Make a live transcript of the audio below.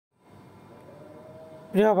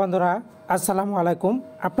প্রিয় বন্ধুরা, আসসালামু আলাইকুম।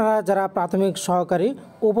 আপনারা যারা প্রাথমিক সহকারী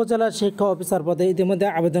উপজেলা শিক্ষা অফিসার পদে ইতিমধ্যে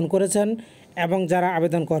আবেদন করেছেন এবং যারা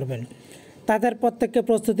আবেদন করবেন, তাদের প্রত্যেককে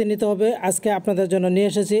প্রস্তুতি নিতে হবে। আজকে আপনাদের জন্য নিয়ে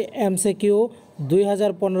এসেছি MCQ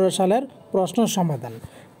 2015 সালের প্রশ্ন সমাধান।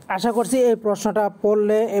 আশা করছি এই প্রশ্নটা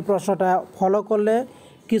পড়লে, এই প্রশ্নটা ফলো করলে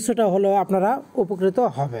কিছুটা হলেও আপনারা উপকৃত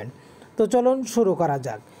হবেন। তো চলুন শুরু করা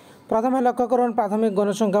যাক। প্রথমে লক্ষ্য করুন, প্রাথমিক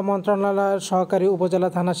গণসংখ্যা মন্ত্রণালয়ের সহকারী উপজেলা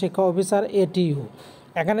থানা শিক্ষা অফিসার ATU।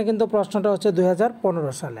 এখানে কিন্তু প্রশ্নটা হচ্ছে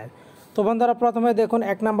 2015 সালের। তো বন্ধুরা, প্রথমে দেখুন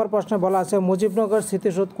 1 নম্বর প্রশ্নে বলা আছে মুজিবনগর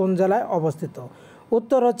স্মৃতিসৌধ কোন জেলায় অবস্থিত?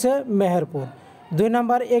 উত্তর হচ্ছে মেহেরপুর। 2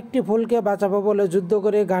 নম্বর, একটি ফুলকে বাঁচাবো বলে যুদ্ধ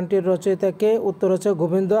করে গানটির রচয়িতা কে? উত্তর হচ্ছে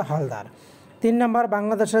গোবিন্দ হালদার। 3 নম্বর,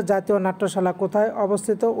 বাংলাদেশের জাতীয় নাট্যশালা কোথায়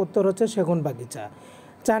অবস্থিত? উত্তর হচ্ছে সেগুনবাগিচা।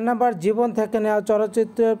 4 নম্বর, জীবন থেকে নেওয়া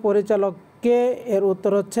চলচ্চিত্রের পরিচালক কে? এর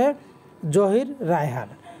উত্তর হচ্ছে জহির রায়হান।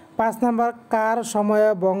 5 নম্বর, কার সময়ে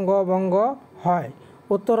বঙ্গভঙ্গ হয়?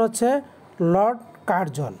 উত্তর হচ্ছে লর্ড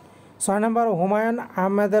কার্জন। 6 নম্বর, হুমায়ুন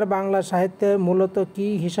আহমেদের বাংলা সাহিত্যের মূলত কী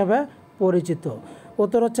হিসাবে পরিচিত?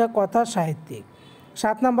 উত্তর হচ্ছে কথা সাহিত্যিক।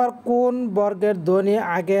 7 নম্বর, কোন বর্গের ধ্বনি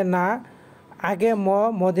আগে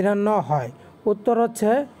মূর্ধন্য হয়? উত্তর হচ্ছে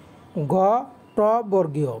গ ট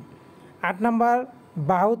বর্গীয়। 8 নম্বর,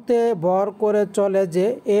 বাহুতে ভর করে চলে যে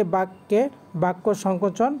এ বাক্য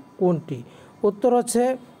সংকোচন কোনটি? উত্তর হচ্ছে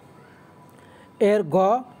এর গ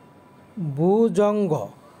ভুজঙ্গ।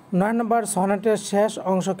 9 নম্বর, সনেটের শেষ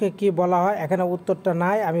অংশকে কি বলা হয়? এখানে উত্তরটা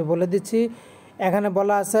নাই, আমি বলে দিচ্ছি। এখানে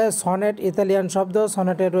বলা আছে সনেট ইতালিয়ান শব্দ।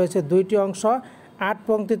 সনেটের রয়েছে 2টি অংশ, 8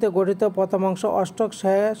 পংক্তিতে গঠিত। প্রথম অংশ অষ্টক,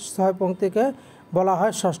 শেষ 6 পংক্তিকে বলা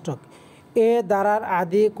হয় ষষ্ঠক। এ ধারার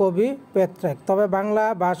আদি কবি পেট্রার্ক, তবে বাংলা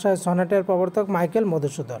ভাষায় সনেটের প্রবর্তক মাইকেল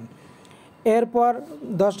মধুসূদন। এরপর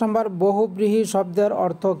 10 নম্বর, বহুব্রীহি শব্দের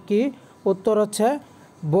অর্থ কী? উত্তর হচ্ছে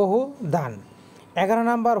বহুদান। 11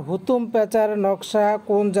 নম্বর, হুতুম পেঁচার নকশা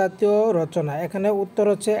কোন জাতীয় রচনা? এখানে উত্তর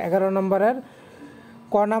হচ্ছে 11 নম্বরের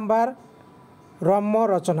ক নাম্বার রম্য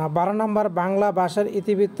রচনা। 12 নম্বর, বাংলা ভাষার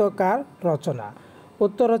ইতিবৃত্ত কার রচনা?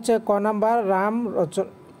 উত্তর হচ্ছে ক নাম্বার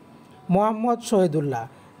মোহাম্মদ শহীদুল্লাহ।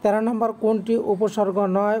 13 নম্বর, কোনটি উপসর্গ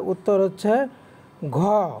নয়? উত্তর হচ্ছে ঘ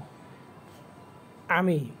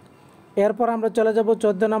আমি। এরপর আমরা চলে যাব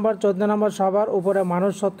 14 নম্বর। 14 নম্বর, সবার উপরে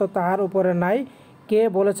মানুষ সত্য, তাহার উপরে নাই, কে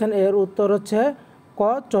বলেছেন? এর উত্তর হচ্ছে ক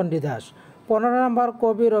চণ্ডীদাস। 15 নম্বর,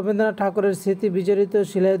 কবি রবীন্দ্রনাথ ঠাকুরের স্মৃতি বিজড়িত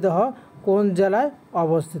শিলাইদহ কোন জেলায়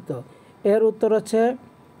অবস্থিত? এর উত্তর হচ্ছে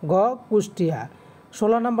গ কুষ্টিয়া।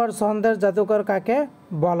 16 নম্বর, ছন্দের জাদুকর কাকে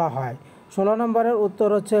বলা হয়? 16 নম্বরের উত্তর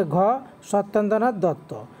হচ্ছে ঘ সত্যেন্দ্রনাথ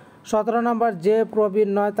দত্ত। 17 নম্বর, যে প্রবীণ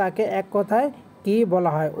নয় তাকে এক কথায় কি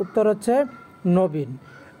বলা হয়? উত্তর হচ্ছে নবীন।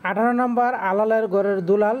 18 নম্বর, আলালের ঘরের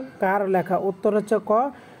দুলাল কার লেখা? উত্তর হচ্ছে ক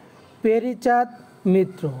পেরিচাঁদ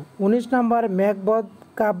মিত্র। 19 নম্বর, মেঘবধ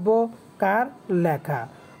কাব্য কার লেখা?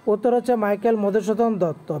 উত্তর হচ্ছে মাইকেল মধুসূদন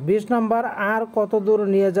দত্ত। 20 নম্বর, আর কত দূর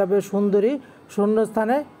নিয়ে যাবে সুন্দরী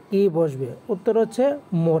শূন্যস্থানে কি বসবে? উত্তর হচ্ছে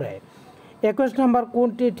মোড়ে। 21 নম্বর,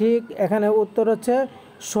 কোনটি ঠিক? এখানে উত্তর হচ্ছে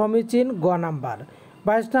সমীচীন, গ নাম্বার।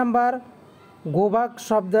 22 নম্বর, গোবাক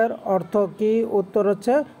শব্দের অর্থ কী? উত্তর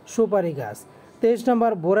হচ্ছে সুপারি গাছ। 23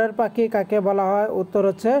 নম্বর, ভোরের পাখি কাকে বলা হয়? উত্তর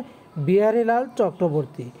হচ্ছে বিহারীলাল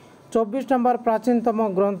চক্রবর্তী। 24 নম্বর, প্রাচীনতম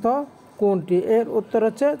গ্রন্থ কোনটি? এর উত্তর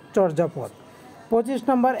হচ্ছে চর্যাপদ। 25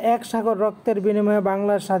 নম্বর, এক সাগর রক্তের বিনিময়ে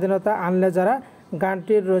বাংলার স্বাধীনতা আনলে যারা,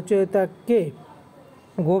 গানটির রচয়িতা কে?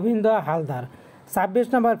 গোবিন্দ হালদার। 26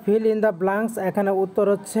 নম্বর, ফিল ইন দ্য ব্ল্যাঙ্কস, এখানে উত্তর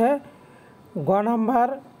হচ্ছে গ নাম্বার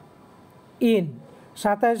ইন।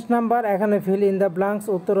 27 নম্বর, এখানে ফিল ইন দ্য ব্ল্যাঙ্কস,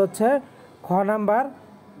 উত্তর হচ্ছে খ নাম্বার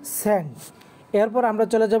স্যাং। এরপর আমরা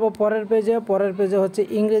চলে যাব পরের পেজে। পরের পেজে হচ্ছে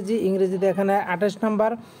ইংরেজি। ইংরেজিতে এখানে 28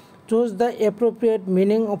 নম্বর, choose the appropriate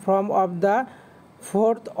meaning from of the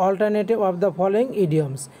fourth alternative of the following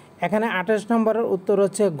idioms. এখানে 28 নম্বরের উত্তর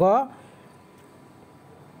হচ্ছে গ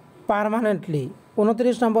permanently.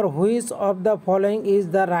 29 number, which of the following is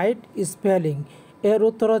the right spelling? এর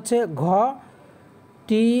উত্তর হচ্ছে ঘ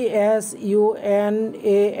TSUNAMI।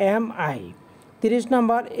 30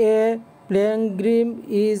 number, A প্লেগ্রিম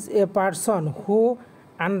is a person who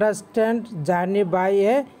understand journey by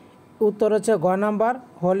এ? উত্তর হচ্ছে গ number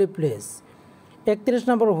Holi place. 31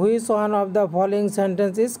 number, which one of the following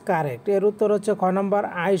sentence is correct? এর উত্তর হচ্ছে খ নম্বর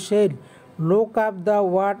I shall look up the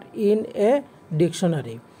word in a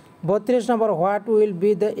dictionary. 32 number, what will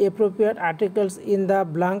be the appropriate articles in the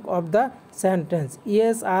blank of the sentence?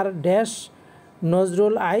 Yes R dash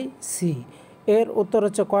Nazrul I C. এর উত্তর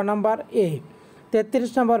হচ্ছে ক number A.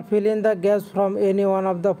 33 number, fill in the gaps from any one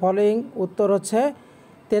of the following. উত্তর হচ্ছে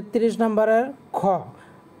 33 নম্বরের খ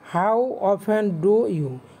how often do you.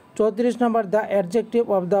 34 number, the adjective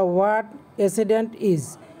of the word accident is.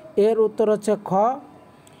 এর উত্তর হচ্ছে খ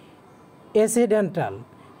accidental।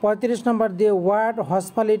 35 number the word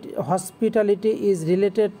hospitality is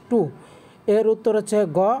related to, এর উত্তর হচ্ছে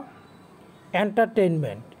গ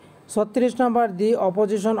entertainment. 36 number the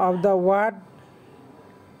opposition of the word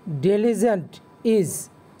diligent is,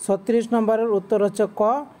 36 নম্বরের উত্তর হচ্ছে ক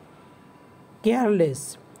careless.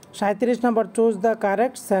 37 number choose the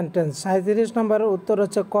correct sentence, 37 নম্বরের উত্তর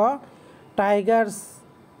হচ্ছে ক Tigers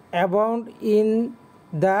abound in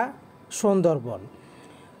the Sundarban.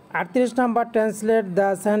 38 number translate the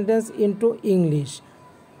sentence into English,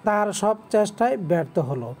 তার সব চেষ্টায় ব্যর্থ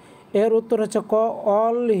হলো, এর উত্তর হচ্ছে ক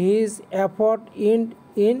all his effort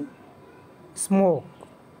in smoke.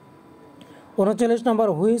 39 number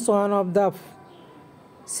which one of the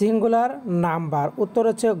singular number, উত্তর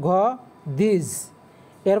হচ্ছে ঘ দিস।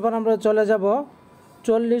 এরপর আমরা চলে যাব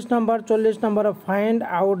 40 নম্বরে find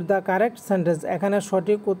out the correct sentence, এখানে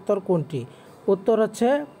সঠিক উত্তর কোনটি, উত্তর হচ্ছে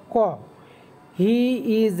ক he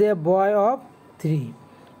is a boy of 3।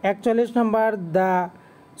 41 number the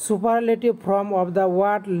superlative form of the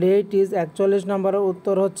word late is, 41 নম্বরের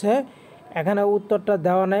উত্তর হচ্ছে, এখানে উত্তরটা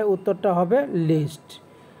দেওয়া নাই, উত্তরটা হবে list.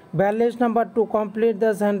 42 number to complete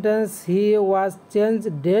the sentence he was change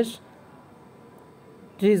dress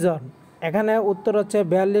treason, এখানে উত্তর হচ্ছে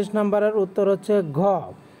 42 নম্বরের উত্তর হচ্ছে ঘ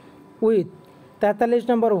with. 43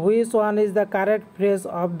 number which one is the correct phrase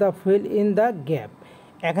of the fill in the gap,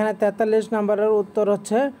 এখানে 43 নম্বরের উত্তর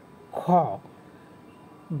হচ্ছে খ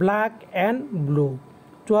black and blue.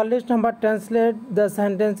 44 number translate the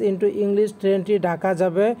sentence into English, ট্রেনটি ঢাকা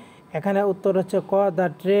যাবে, এখানে উত্তর হচ্ছে ক the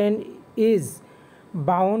train is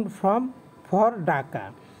bound for Dhaka.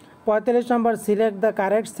 45 number select the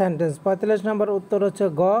correct sentence, 45 নম্বর উত্তর হচ্ছে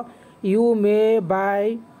গ you may by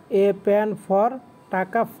a pen for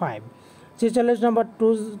টাকা 5। 46 নম্বর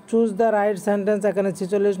চুজ দ্য রাইট সেন্টেন্স, এখানে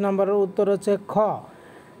 46 নম্বরের উত্তর হচ্ছে খ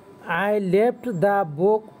I left the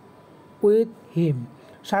book with him.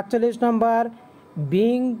 47 number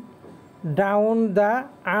being down the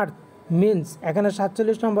earth means, এখানে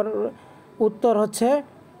 47 নম্বর উত্তর হচ্ছে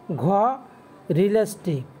ঘ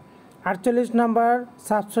realistic. 48 number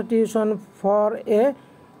substitution for a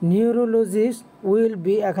neurologist will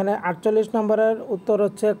be, এখানে 48 নম্বরের উত্তর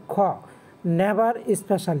হচ্ছে খ never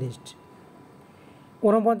specialist.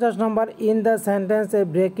 49 number in the sentence A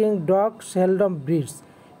breaking dog seldom breeds,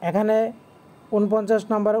 এখানে 49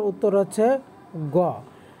 নম্বরের উত্তর হচ্ছে গ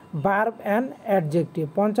verb and adjective.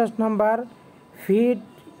 50 number feed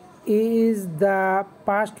is the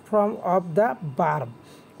past form of the verb,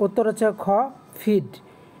 উত্তর হচ্ছে খ ফিড।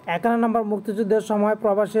 51 নম্বর মুক্তিযুদ্ধের সময়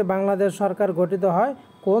প্রবাসী বাংলাদেশ সরকার গঠিত হয়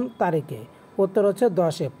কোন তারিখে, উত্তর হচ্ছে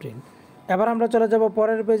 10 এপ্রিল। এবার আমরা চলে যাব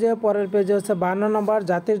পরের পেজে হচ্ছে 52 নম্বর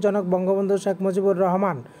জাতির জনক বঙ্গবন্ধু শেখ মুজিবুর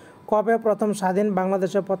রহমান কবে প্রথম স্বাধীন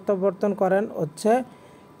বাংলাদেশে প্রত্যাবর্তন করেন, হচ্ছে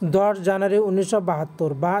 10 জানুয়ারি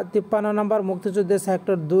 1972। 53 নম্বর মুক্তিযুদ্ধে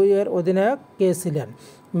সেক্টর 2 এর অধিনায়ক কে ছিলেন,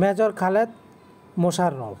 মেজর খালেদ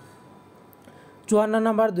মোশাররফ। 54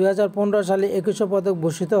 নম্বর 2015 সালে 21 পদক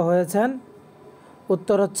ভূষিত হয়েছেন,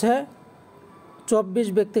 উত্তর হচ্ছে 24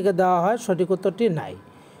 ব্যক্তিকে দেওয়া হয়, সঠিক উত্তরটি নাই।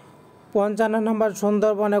 55 নম্বর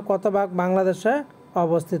সুন্দরবনে কত ভাগ বাংলাদেশে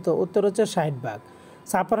অবস্থিত, উত্তর হচ্ছে 60 ভাগ।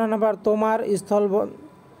 56 নম্বর তোমার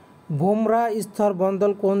ভুমরা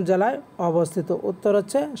স্থলবন্দর কোন জেলায় অবস্থিত, উত্তর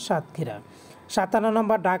হচ্ছে সাতক্ষীরা। 57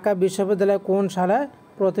 নম্বর ঢাকা বিশ্ববিদ্যালয় কোন সালে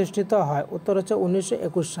প্রতিষ্ঠিত হয়, উত্তর হচ্ছে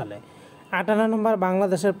 1921 সালে। 58 নম্বর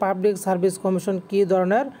বাংলাদেশের পাবলিক সার্ভিস কমিশন কী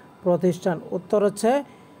ধরনের প্রতিষ্ঠান, উত্তর হচ্ছে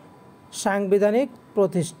সাংবিধানিক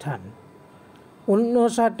প্রতিষ্ঠান।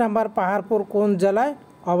 59 নম্বর পাহাড়পুর কোন জেলায়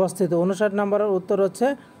অবস্থিত, 59 নম্বরের উত্তর হচ্ছে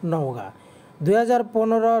নওগাঁ।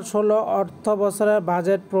 2015-16 অর্থ বছরের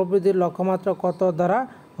বাজেট প্রবৃদ্ধির লক্ষ্যমাত্রা কত দ্বারা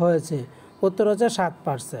হয়েছে, উত্তর হচ্ছে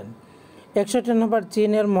 7%। 61 নম্বর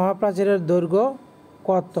চীনের মহাপ্রাচীরের দৈর্ঘ্য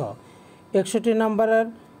কত, 61 নম্বরের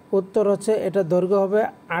উত্তর হচ্ছে এটা দৈর্ঘ্য হবে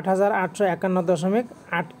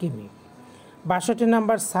 8851.8 কিমি। 62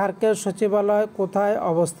 নম্বর সার্কের সচিবালয় কোথায়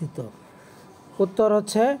অবস্থিত, উত্তর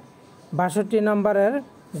হচ্ছে 62 নম্বরের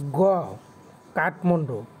গ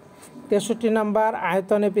কাঠমান্ডু। 63 নম্বর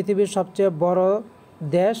আয়তনে পৃথিবীর সবচেয়ে বড়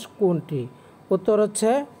দেশ কোনটি, উত্তর হচ্ছে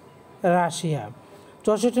রাশিয়া।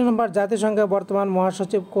 64 নম্বর জাতিসংঘের বর্তমান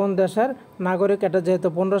মহাসচিব কোন দেশের নাগরিক, এটা যেহেতু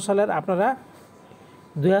 15 সালের আপনারা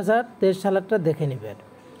 2023 সালেরটা দেখে নেবেন।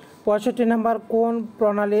 65 নম্বর কোন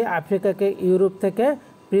প্রণালী আফ্রিকাকে ইউরোপ থেকে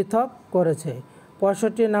পৃথক করেছে,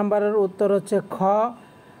 65 নম্বরের উত্তর হচ্ছে খ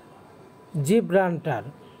জিব্রাল্টার।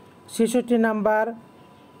 66 নম্বর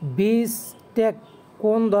বিসটেক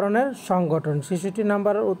কোন ধরনের সংগঠন, 66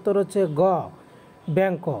 নম্বরের উত্তর হচ্ছে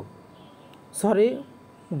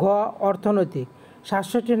গ অর্থনৈতিক।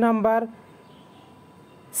 67 নম্বর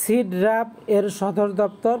সিডরাপ এর সদর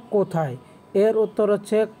দপ্তর কোথায়, এর উত্তর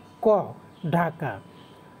হচ্ছে ক ক ঢাকা।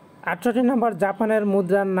 68 নম্বর জাপানের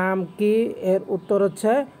মুদ্রার নাম কি? এর উত্তর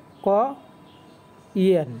হচ্ছে ক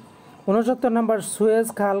ইয়েন। 69 নম্বর সুয়েজ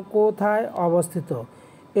খাল কোথায় অবস্থিত?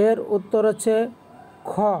 এর উত্তর হচ্ছে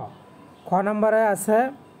খ নম্বরে আছে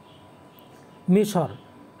মিশর।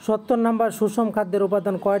 70 নম্বর সুষম খাদ্যের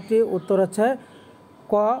উপাদান কয়টি? উত্তর হচ্ছে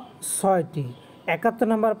ক 6টি। 71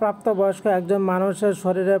 নম্বর প্রাপ্তবয়স্ক একজন মানুষের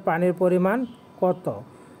শরীরে পানির পরিমাণ কত?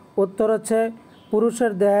 উত্তর হচ্ছে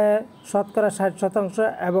পুরুষের দেহে শতকরা 60%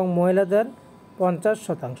 এবং মহিলাদের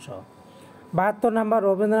 50%। 72 নম্বর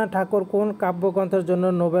রবীন্দ্রনাথ ঠাকুর কোন কাব্যগ্রন্থের জন্য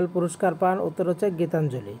নোবেল পুরস্কার পান? উত্তর হচ্ছে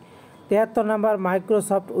গীতাঞ্জলি। 73 নম্বর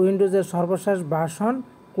মাইক্রোসফট উইন্ডোজের সর্বশেষ ভার্সন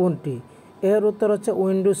কোনটি? এর উত্তর হচ্ছে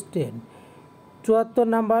Windows 10। 74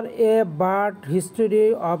 number a bird history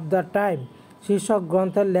of the time শীর্ষক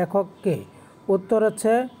গ্রন্থের লেখক কে? উত্তর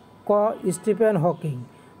হচ্ছে ক স্টিফেন হকিং।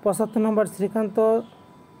 75 নম্বর শ্রীকান্ত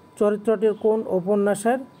চরিত্রটির কোন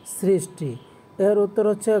উপন্যাসের সৃষ্টি? এর উত্তর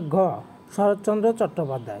হচ্ছে ঘ শরৎচন্দ্র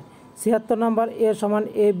চট্টোপাধ্যায়। 76 নম্বর এ সমান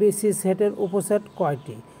এ বি সি সেটের উপসেট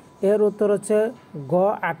কয়টি? এর উত্তর হচ্ছে গ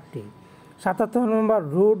 8টি। 77 নম্বর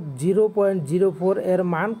রুট 0.04 এর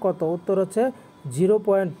মান কত? উত্তর হচ্ছে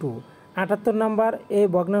 0.2। 78 নম্বর এই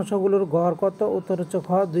ভগ্নাংশগুলোর গড় কত? উত্তর হচ্ছে খ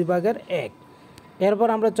 2/1। এরপর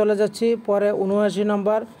আমরা চলে যাচ্ছি পরে 79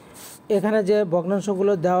 নম্বর। এখানে যে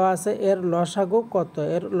ভগ্নাংশগুলো দেওয়া আছে এর লসাগু কত?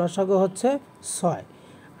 এর লসাগু হচ্ছে 6।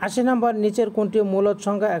 80 নম্বর নিচের কোনটি মূলদ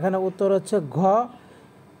সংখ্যা? এখানে উত্তর হচ্ছে ঘ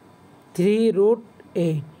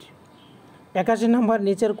 3√8। 81 নম্বর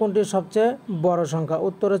নিচের কোনটি সবচেয়ে বড় সংখ্যা?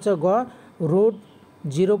 উত্তর হচ্ছে গ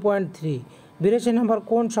 √0.3। 82 নম্বর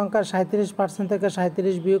কোন সংখ্যা 37% থেকে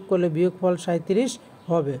 37 বিয়োগ করলে বিয়োগফল 37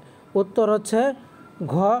 হবে? উত্তর হচ্ছে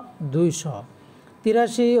ঘ 200।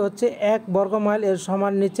 83 হচ্ছে 1 বর্গমাইল এর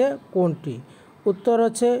সমান নিচে কোনটি? উত্তর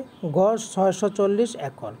হচ্ছে ঘ 640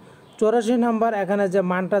 একর। 84 নম্বর এখানে যে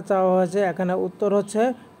মানটা চাওয়া হয়েছে এখানে উত্তর হচ্ছে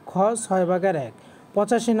খ 6/1।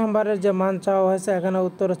 85 নম্বরের যে মান চাওয়া হয়েছে এখানে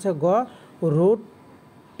উত্তর হচ্ছে গ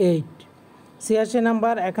 √8। 86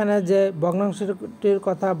 নম্বর এখানে যে ভগ্নাংশটির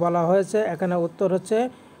কথা বলা হয়েছে এখানে উত্তর হচ্ছে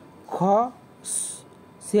খ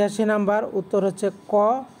 86 নম্বর উত্তর হচ্ছে ক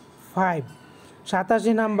 5।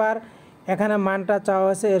 87 নম্বর এখানে মানটা চাওয়া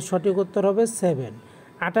হয়েছে এর সঠিক উত্তর হবে 7।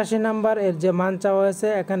 88 নম্বর এর যে মান চাওয়া হয়েছে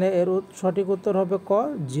এখানে এর সঠিক উত্তর হবে ক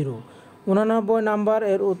 0। 89 নম্বর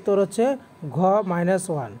এর উত্তর হচ্ছে ঘ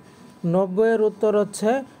 -1। 90 এর উত্তর হচ্ছে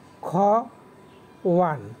খ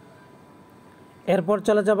 1। এরপর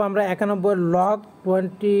চলে যাব আমরা 91 লগ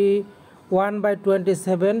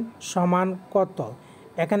 21/27 সমান কত?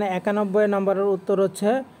 এখানে 91 নম্বরের উত্তর হচ্ছে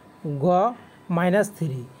গ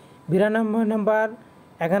 -3। 92 নম্বর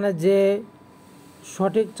এখানে যে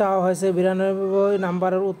সঠিক চাওয়া হয়েছে 92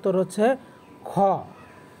 নম্বরের উত্তর হচ্ছে খ।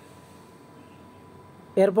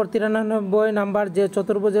 এরপর 93 নম্বর যে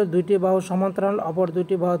চতুর্ভুজের দুইটি বাহু সমান্তরাল অপর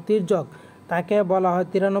দুইটি বাহু তির্যক তাকে বলা হয়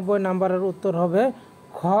 93 নম্বরের উত্তর হবে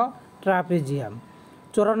খ ট্রাপিজিয়াম।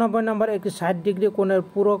 94 নম্বর একটি 60 ডিগ্রি কোণের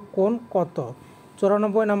পুরো কোণ কত?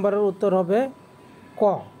 94 নম্বরের উত্তর হবে ক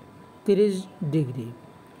 30 ডিগ্রি।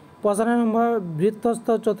 95 নম্বর বৃত্তস্থ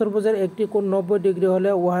চতুর্ভুজের একটি কোণ 90 ডিগ্রি হলে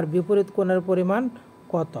উহার বিপরীত কোণের পরিমাণ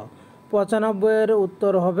কত? 95 এর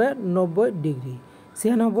উত্তর হবে 90 ডিগ্রি।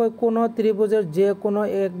 96 কোনো ত্রিভুজের যে কোনো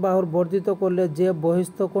এক বাহুর বর্ধিত করলে যে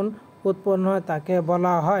বহিস্থ কোণ উৎপন্ন হয় তাকে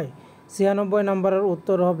বলা হয়? 96 নম্বরের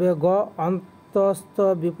উত্তর হবে গ অন্তস্থ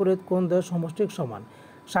বিপরীত কোণ দ্বয়ের সমষ্টিক সমান।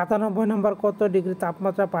 97 নম্বর কত ডিগ্রি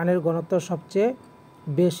তাপমাত্রা পানির ঘনত্ব সবচেয়ে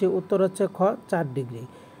বেশি? উত্তর হচ্ছে খ 4 ডিগ্রি।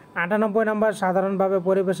 98 নম্বর সাধারণভাবে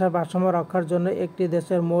পরিবেশের ভারসাম্য রক্ষার জন্য একটি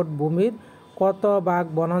দেশের মোট ভূমির কত ভাগ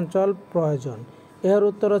বনাঞ্চল প্রয়োজন? এর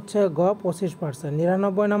উত্তর হচ্ছে গ 25%।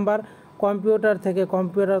 99 নম্বর কম্পিউটার থেকে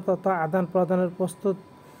কম্পিউটার তথ্য আদান প্রদানের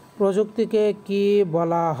প্রযুক্তিকে কি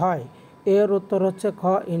বলা হয়? এর উত্তর হচ্ছে খ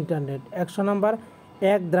ইন্টারনেট। 100 নম্বর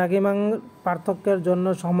এক দ্রাঘিমাংশ পার্থক্যের জন্য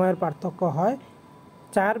সময়ের পার্থক্য হয়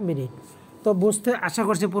 4 মিনিট। তো আশা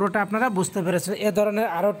করছি পুরোটা আপনারা বুঝতে পেরেছেন। এ ধরনের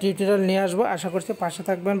আরও টিউটোরিয়াল নিয়ে আসবো। আশা করছি পাশে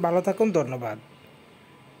থাকবেন। ভালো থাকুন। ধন্যবাদ।